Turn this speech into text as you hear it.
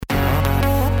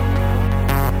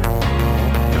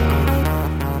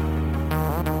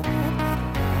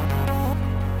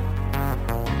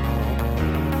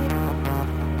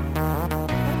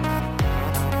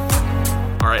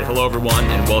Hello, everyone,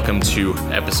 and welcome to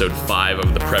episode 5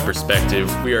 of The Prep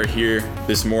Perspective. We are here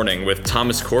this morning with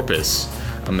Thomas Corpuz,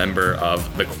 a member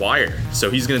of the choir. So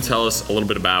he's going to tell us a little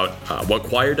bit about what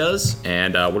choir does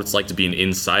and what it's like to be an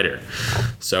insider.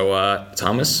 So,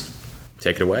 Thomas,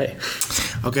 take it away.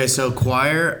 Okay, so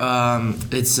choir, to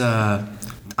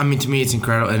me, it's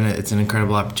incredible, and it's an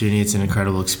incredible opportunity. It's an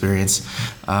incredible experience.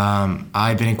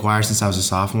 I've been in choir since I was a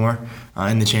sophomore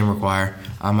in the chamber choir.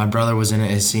 My brother was in it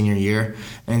his senior year,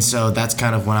 and so that's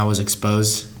kind of when I was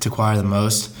exposed to choir the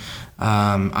most.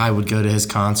 I would go to his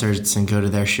concerts and go to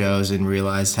their shows and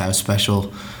realized how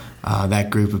special that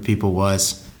group of people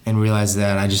was, and realized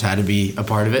that I just had to be a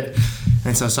part of it.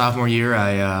 And so sophomore year,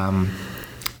 I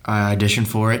auditioned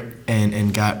for it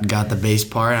and got the bass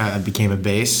part. I became a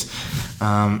bass,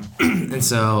 and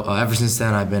so ever since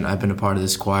then I've been a part of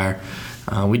this choir.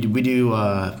 We do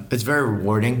it's very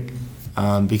rewarding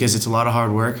because it's a lot of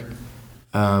hard work.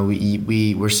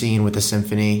 We're singing with the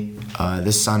symphony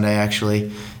this Sunday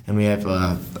actually, and we have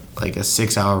like a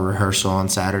 6-hour rehearsal on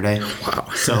Saturday. Wow!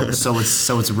 So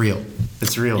it's real.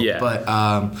 It's real. Yeah. But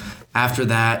after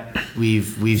that,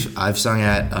 I've sung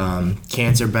at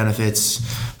cancer benefits,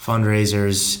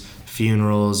 fundraisers,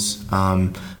 funerals,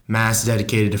 mass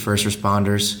dedicated to first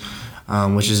responders,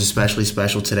 which is especially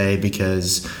special today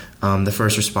because the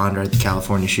first responder at the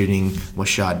California shooting was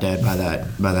shot dead by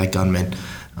that gunman,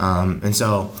 and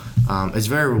so it's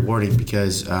very rewarding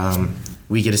because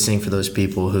we get to sing for those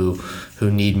people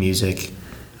who need music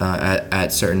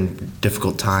at certain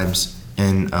difficult times.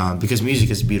 And because music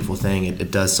is a beautiful thing,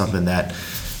 it does something that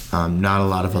not a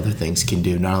lot of other things can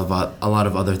do. Not a lot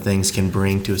of other things can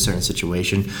bring to a certain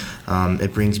situation.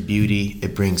 It brings beauty,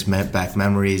 it brings back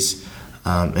memories,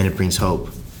 and it brings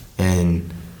hope.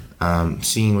 And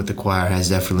singing with the choir has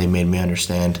definitely made me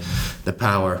understand the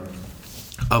power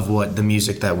of what the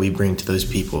music that we bring to those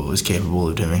people is capable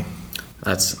of doing.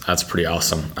 That's pretty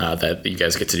awesome that you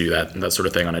guys get to do that sort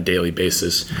of thing on a daily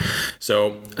basis.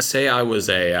 So say I was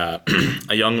a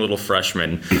young little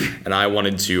freshman and I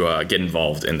wanted to get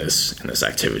involved in this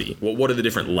activity. What are the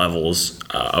different levels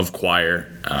of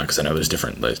choir? Because I know there's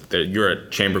different. You're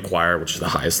at chamber choir, which is the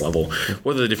highest level.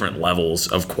 What are the different levels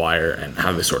of choir and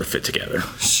how do they sort of fit together?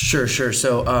 Sure.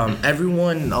 So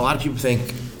a lot of people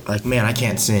think like, man, I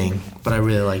can't sing, but I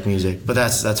really like music. But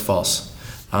that's false.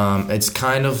 It's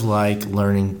kind of like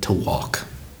learning to walk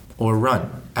or run.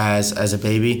 As a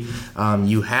baby,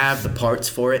 you have the parts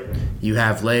for it. You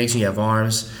have legs, you have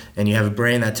arms, and you have a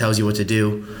brain that tells you what to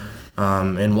do.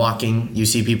 And walking, you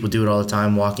see people do it all the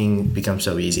time. Walking becomes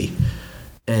so easy.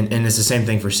 And it's the same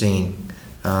thing for singing.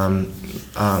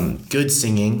 Good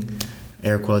singing,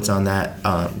 air quotes on that,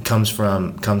 comes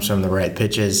from the right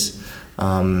pitches,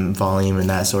 volume and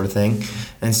that sort of thing.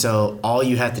 And so all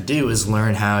you have to do is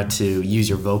learn how to use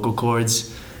your vocal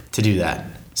cords to do that.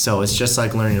 So it's just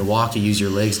like learning to walk. You use your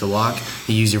legs to walk.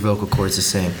 You use your vocal cords to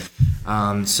sing.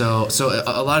 So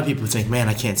a lot of people think, man,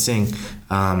 I can't sing.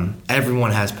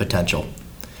 Everyone has potential.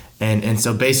 And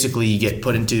so basically you get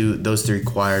put into those 3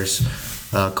 choirs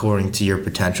according to your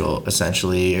potential,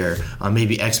 essentially, or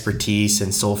maybe expertise in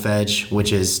solfege,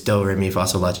 which is do, re, mi, fa,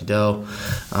 sol, la, ti, do,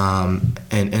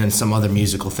 and some other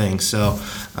musical things. So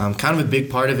kind of a big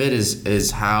part of it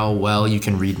is how well you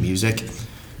can read music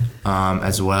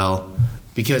as well,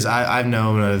 because I've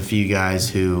known a few guys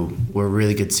who were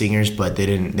really good singers, but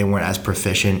they weren't as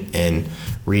proficient in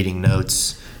reading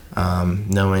notes,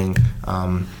 knowing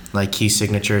like key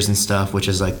signatures and stuff, which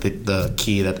is like the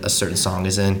key that a certain song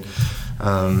is in.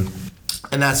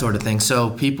 And that sort of thing. So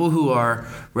people who are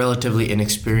relatively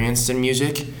inexperienced in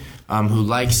music, who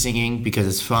like singing because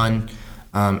it's fun,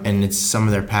 and it's some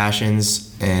of their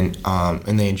passions, and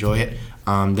they enjoy it,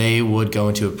 they would go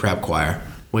into a prep choir,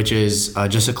 which is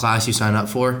just a class you sign up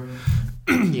for.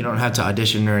 You don't have to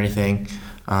audition or anything.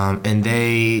 And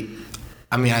I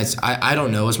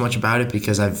don't know as much about it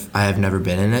because I have never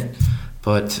been in it,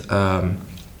 but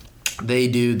they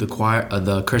do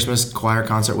the Christmas choir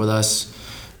concert with us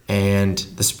and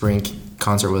the spring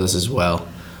concert with us as well.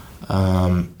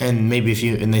 And maybe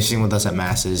they sing with us at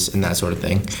masses and that sort of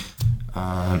thing.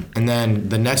 And then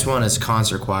the next one is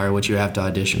concert choir, which you have to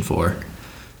audition for.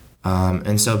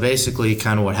 And so basically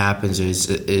kind of what happens is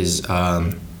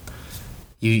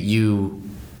you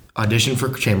audition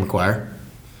for chamber choir,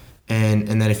 and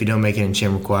then if you don't make it in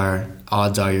chamber choir,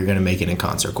 odds are you're going to make it in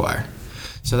concert choir.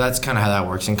 So that's kind of how that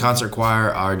works. And concert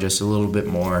choir are just a little bit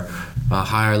more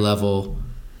higher level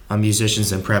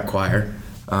musicians than prep choir.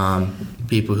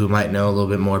 People who might know a little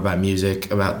bit more about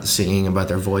music, about singing, about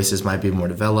their voices might be more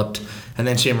developed. And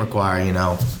then chamber choir,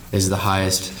 is the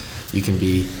highest you can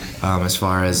be as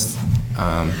far as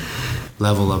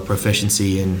level of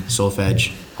proficiency in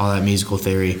solfege, all that musical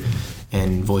theory,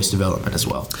 and voice development as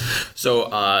well. So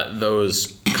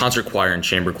those concert choir and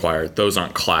chamber choir, those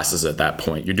aren't classes at that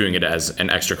point. You're doing it as an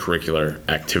extracurricular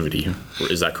activity.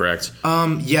 Is that correct?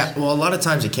 Yeah, well, a lot of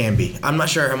times it can be. I'm not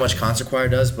sure how much concert choir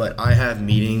does, but I have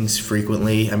meetings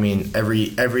frequently. I mean,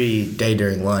 every day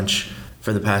during lunch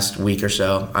for the past week or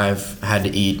so, I've had to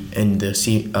eat in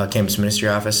the campus ministry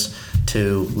office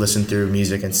to listen through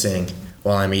music and sing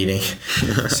while I'm eating.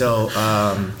 So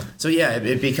yeah,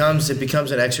 it becomes an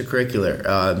extracurricular,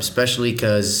 especially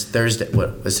because Thursday.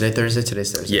 What was today? Thursday.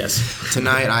 Today's Thursday. Yes.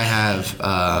 Tonight I have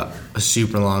a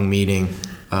super long meeting,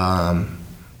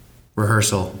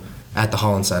 rehearsal at the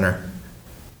Holland Center,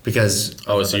 because.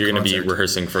 Oh, so you're going to be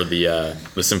rehearsing for the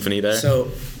symphony there?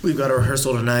 So we've got a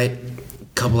rehearsal tonight,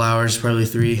 couple hours, probably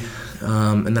 3,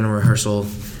 and then a rehearsal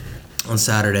on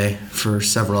Saturday for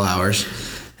several hours.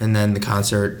 And then the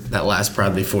concert that lasts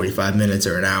probably 45 minutes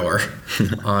or an hour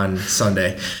on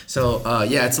Sunday. So,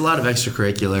 yeah, it's a lot of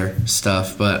extracurricular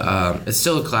stuff, but it's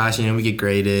still a class. We get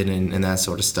graded and that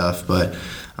sort of stuff. But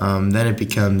then it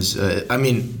becomes,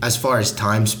 as far as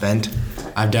time spent,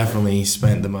 I've definitely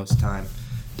spent the most time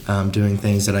doing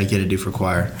things that I get to do for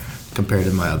choir compared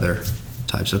to my other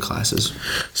types of classes.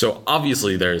 So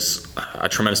obviously there's a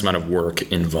tremendous amount of work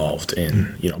involved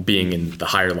in being in the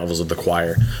higher levels of the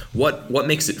choir. What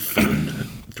makes it fun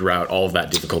throughout all of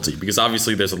that difficulty? Because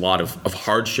obviously there's a lot of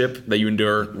hardship that you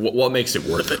endure. What makes it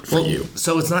worth it for you?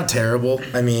 So it's not terrible.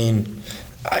 I mean,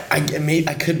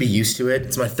 I could be used to it.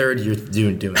 It's my 3rd year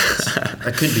doing this.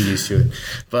 I could be used to it,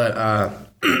 but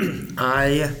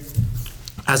I,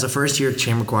 as a first year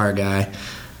chamber choir guy,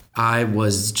 I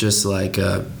was just like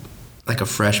a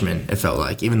freshman. It felt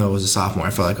like, even though I was a sophomore,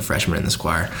 I felt like a freshman in this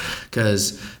choir,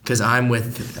 because I'm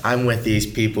with these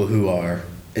people who are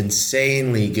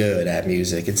insanely good at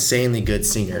music, insanely good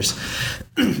singers,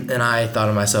 and I thought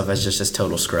of myself as just this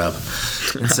total scrub.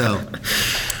 And so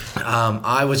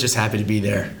I was just happy to be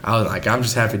there. I was like, I'm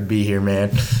just happy to be here, man.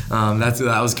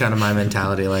 That was kind of my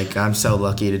mentality. Like, I'm so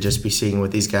lucky to just be singing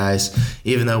with these guys,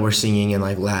 even though we're singing in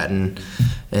like Latin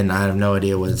and I have no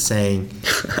idea what it's saying.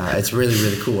 It's really,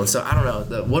 really cool. And so I don't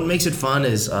know. What makes it fun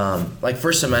is like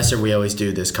first semester we always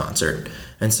do this concert,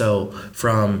 and so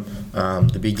from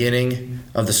the beginning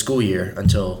of the school year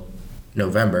until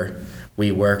November,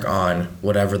 we work on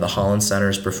whatever the Holland Center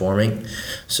is performing.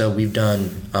 So we've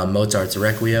done Mozart's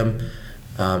Requiem,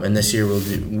 and this year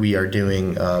we are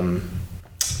doing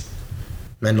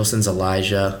Mendelssohn's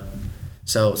Elijah.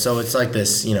 So it's like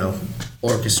this,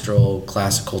 orchestral,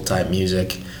 classical type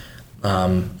music.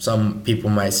 Some people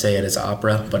might say it is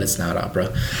opera, but it's not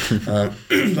opera. But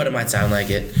it might sound like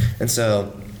it. And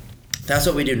so that's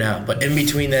what we do now. But in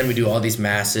between then, we do all these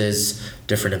masses,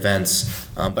 different events.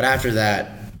 But after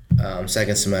that,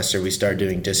 second semester, we start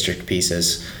doing district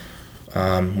pieces,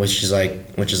 which is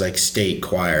like state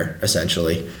choir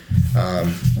essentially,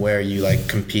 where you like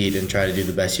compete and try to do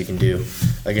the best you can do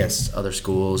against other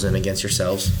schools and against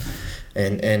yourselves,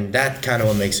 and that kind of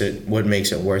what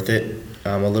makes it worth it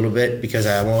a little bit, because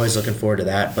I'm always looking forward to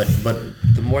that. But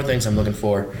the more things I'm looking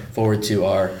forward to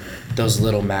are those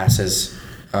little masses,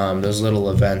 those little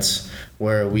events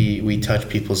where we touch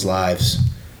people's lives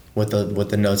with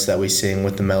the notes that we sing,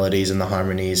 with the melodies and the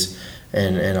harmonies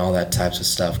and all that types of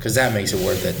stuff, because that makes it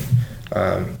worth it.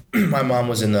 My mom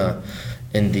was in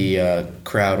the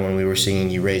crowd when we were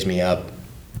singing "You Raise Me Up"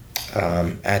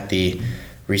 at the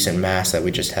recent mass that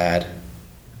we just had,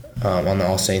 on the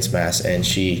All Saints Mass, and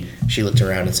she looked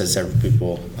around and said several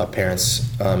people, parents,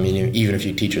 even a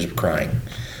few teachers were crying,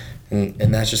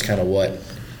 and that's just kind of what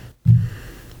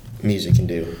music can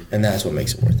do, and that's what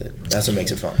makes it worth it. That's what makes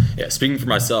it fun. Yeah, speaking for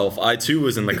myself, I too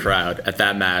was in the crowd at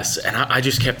that mass, and I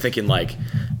just kept thinking, like,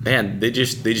 man, they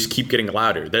just keep getting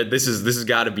louder. This has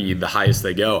got to be the highest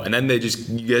they go, and then you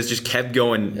guys just kept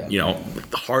going,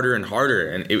 harder and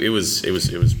harder, and it was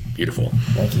beautiful.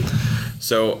 Thank you.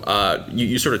 So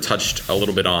you sort of touched a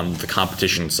little bit on the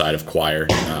competition side of choir.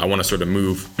 I want to sort of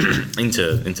move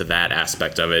into that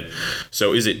aspect of it.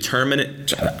 So is it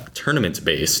tournament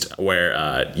based,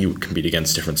 where you compete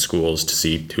against different schools to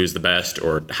see who's the best,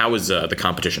 or how is the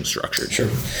competition structured? Sure.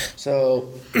 So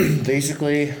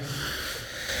basically,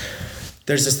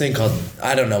 there's this thing called,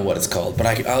 I don't know what it's called, but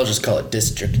I'll just call it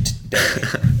district day.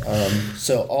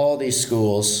 So all these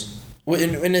schools,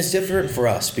 and it's different for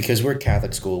us because we're a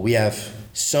Catholic school. We have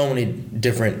so many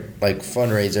different like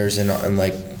fundraisers and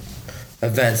like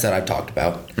events that I've talked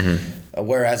about. Mm-hmm.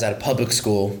 Whereas at a public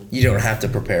school, you don't have to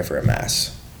prepare for a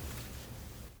mass.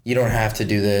 You don't have to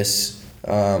do this.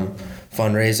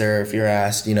 fundraiser. If you're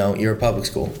asked, you're a public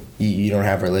school, you don't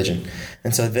have religion,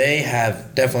 and so they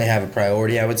definitely have a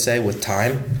priority, I would say, with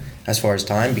time, as far as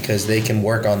time, because they can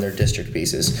work on their district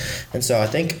pieces. And so I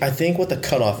think what the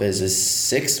cutoff is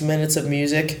 6 minutes of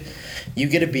music. You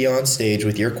get to be on stage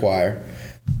with your choir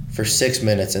for 6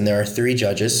 minutes, and there are 3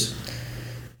 judges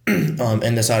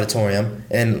in this auditorium,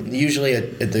 and usually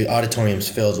the auditorium's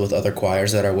filled with other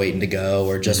choirs that are waiting to go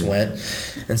or just went.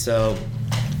 And so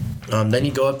then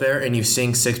you go up there and you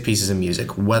sing 6 pieces of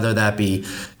music, whether that be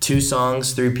 2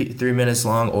 songs 3 minutes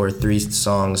long, or 3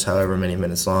 songs however many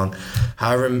minutes long.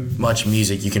 However much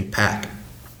music you can pack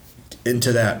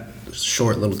into that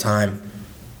short little time,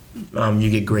 you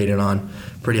get graded on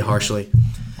pretty harshly.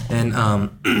 And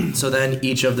so then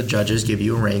each of the judges give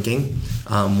you a ranking,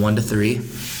 1 to 3.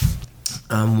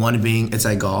 1 being, it's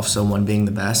like golf, so 1 being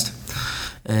the best.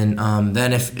 And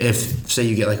then if say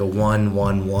you get like a 1,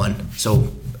 1, 1,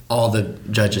 so all the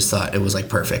judges thought it was like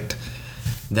perfect,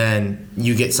 then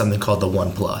you get something called the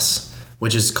 1+,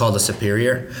 which is called a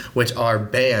superior, which our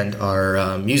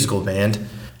musical band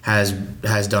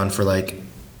has done for like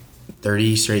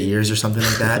 30 straight years or something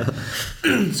like that.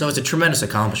 So it's a tremendous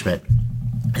accomplishment.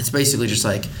 It's basically just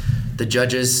like the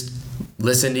judges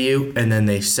listen to you, and then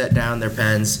they set down their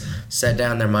pens, set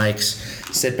down their mics,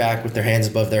 sit back with their hands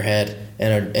above their head,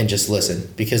 and just listen,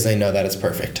 because they know that it's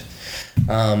perfect.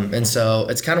 And so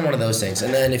it's kind of one of those things.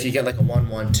 And then if you get like a 1,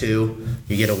 1, 2,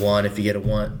 you get a 1. If you get a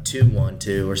 1, 2, 1,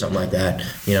 2, or something like that,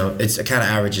 it kind of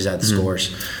averages out the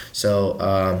scores.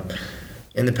 So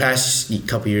in the past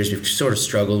couple years, we've sort of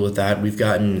struggled with that. We've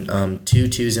gotten 2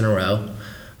 2s in a row,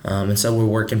 and so we're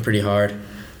working pretty hard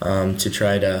to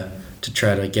try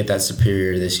to get that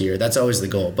superior this year. That's always the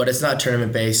goal, but it's not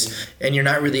tournament based, and you're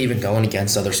not really even going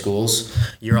against other schools.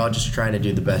 You're all just trying to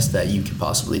do the best that you can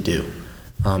possibly do,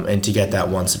 and to get that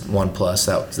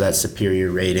 1+, that superior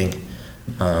rating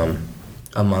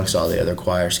amongst all the other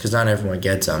choirs, because not everyone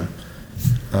gets them.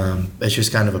 It's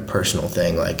just kind of a personal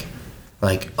thing, like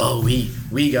oh,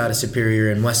 we got a superior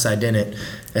and Westside didn't.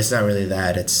 It's not really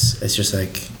that. It's just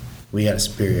like we got a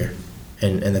superior.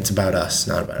 And it's about us,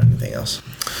 not about anything else.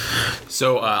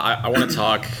 So I want to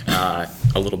talk a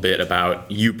little bit about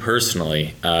you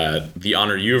personally, the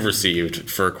honor you've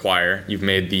received for choir. You've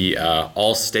made the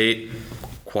All-State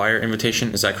Choir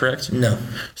Invitation. Is that correct? No.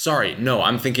 Sorry, no.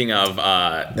 I'm thinking of.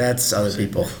 That's other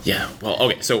people. Yeah. Well,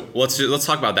 okay. So let's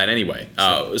talk about that anyway.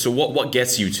 So what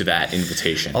gets you to that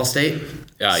invitation? All-State.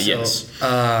 Yes.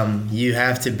 You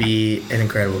have to be an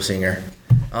incredible singer.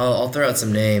 I'll throw out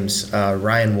some names.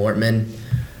 Ryan Wortman.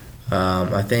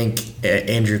 I think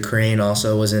Andrew Crane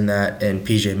also was in that, and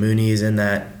PJ Mooney is in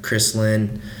that. Chris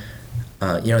Lynn.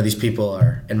 These people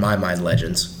are, in my mind,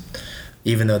 legends.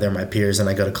 Even though they're my peers and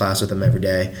I go to class with them every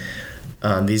day.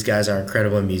 These guys are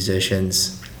incredible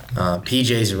musicians.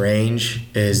 PJ's range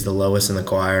is the lowest in the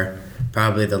choir.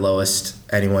 Probably the lowest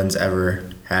anyone's ever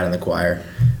had in the choir.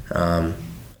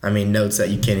 Notes that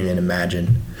you can't even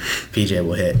imagine PJ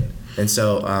will hit. And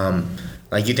so,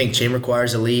 you think chamber choir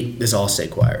is elite, this all-state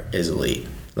choir is elite.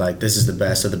 Like, this is the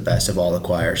best of all the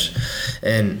choirs.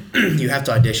 And you have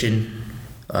to audition.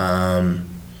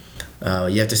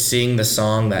 You have to sing the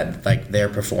song that, they're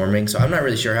performing. So I'm not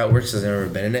really sure how it works because I've never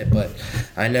been in it, but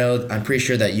I'm pretty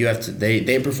sure that you have to,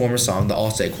 they perform a song, the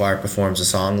all-state choir performs a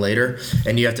song later,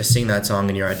 and you have to sing that song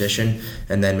in your audition,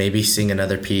 and then maybe sing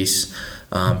another piece.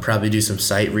 Probably do some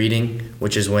sight reading,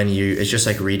 which is when it's just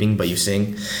like reading, but you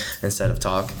sing instead of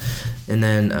talk. And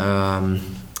then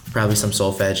probably some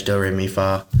solfege, do, re, mi,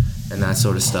 fa, and that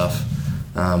sort of stuff.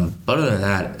 But other than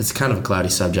that, it's kind of a cloudy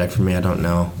subject for me. I don't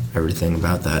know everything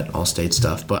about that all-state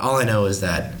stuff. But all I know is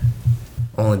that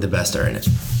only the best are in it.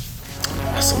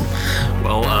 Awesome.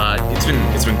 Well,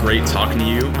 it's been great talking to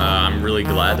you. I'm really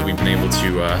glad that we've been able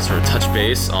to sort of touch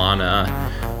base on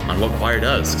what choir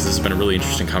does, because this has been a really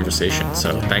interesting conversation.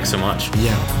 So thanks so much.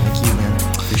 Yeah, thank you,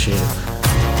 man. Appreciate it.